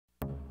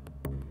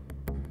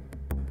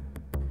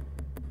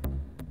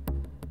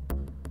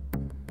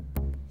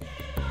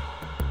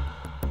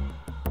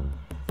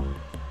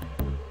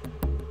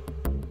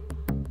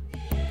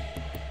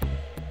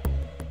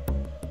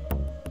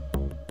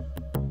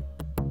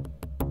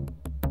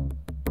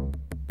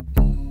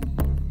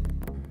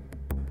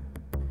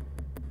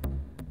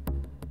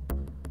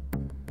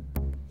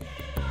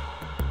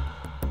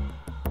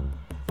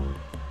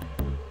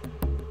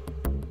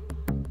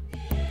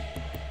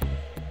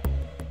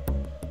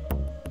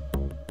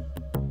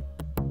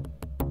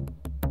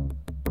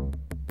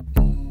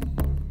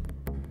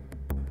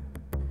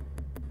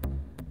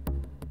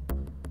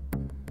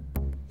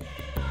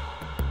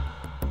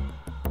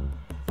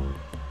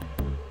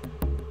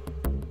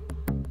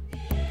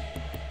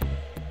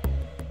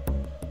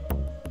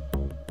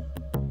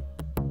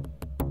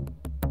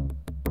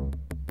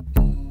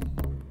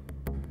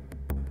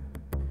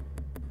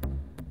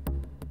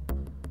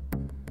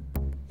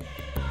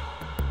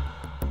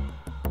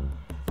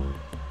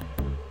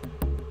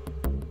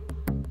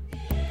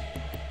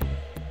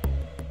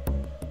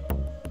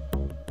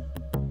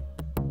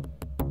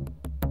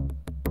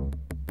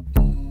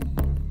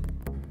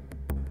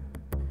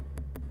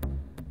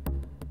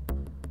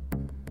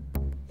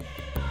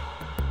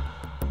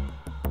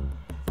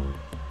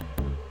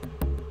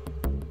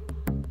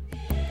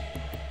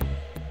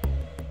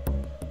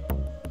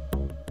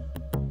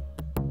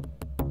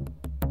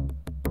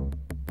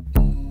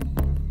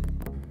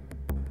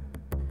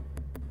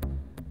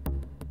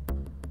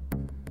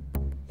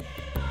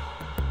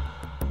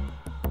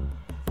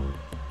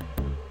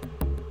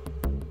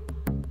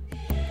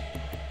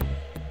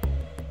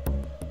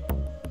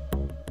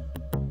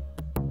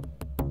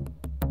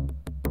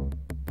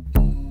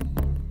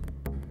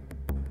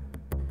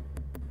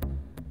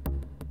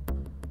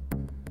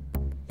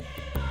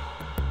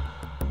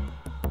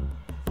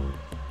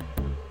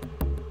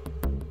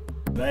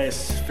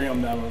last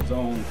film that I was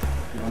on,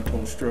 the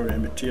Untold story of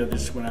Emmett,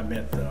 this is when I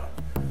met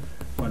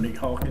Ronnique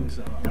Hawkins,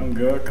 a young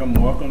girl come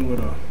walking with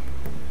a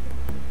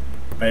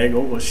bag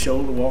over her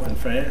shoulder, walking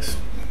fast.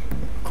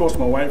 Of course,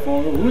 my wife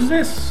wanted, who's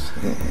this?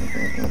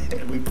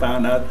 And we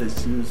found out that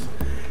she was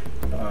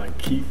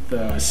Keith's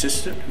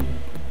assistant, who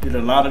did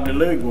a lot of the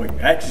leg work.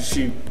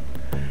 Actually,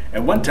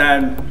 at one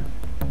time,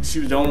 she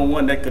was the only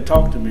one that could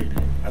talk to me.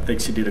 I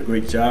think she did a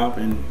great job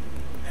in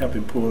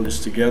helping pull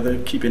this together,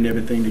 keeping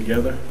everything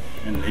together.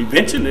 And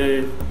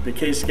eventually, the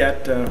case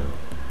got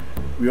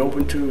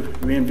reopened to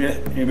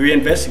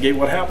reinvestigate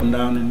what happened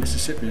down in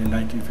Mississippi in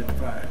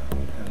 1955.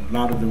 And a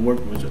lot of the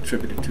work was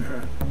attributed to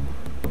her.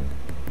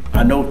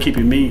 I know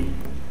keeping me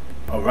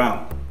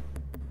around.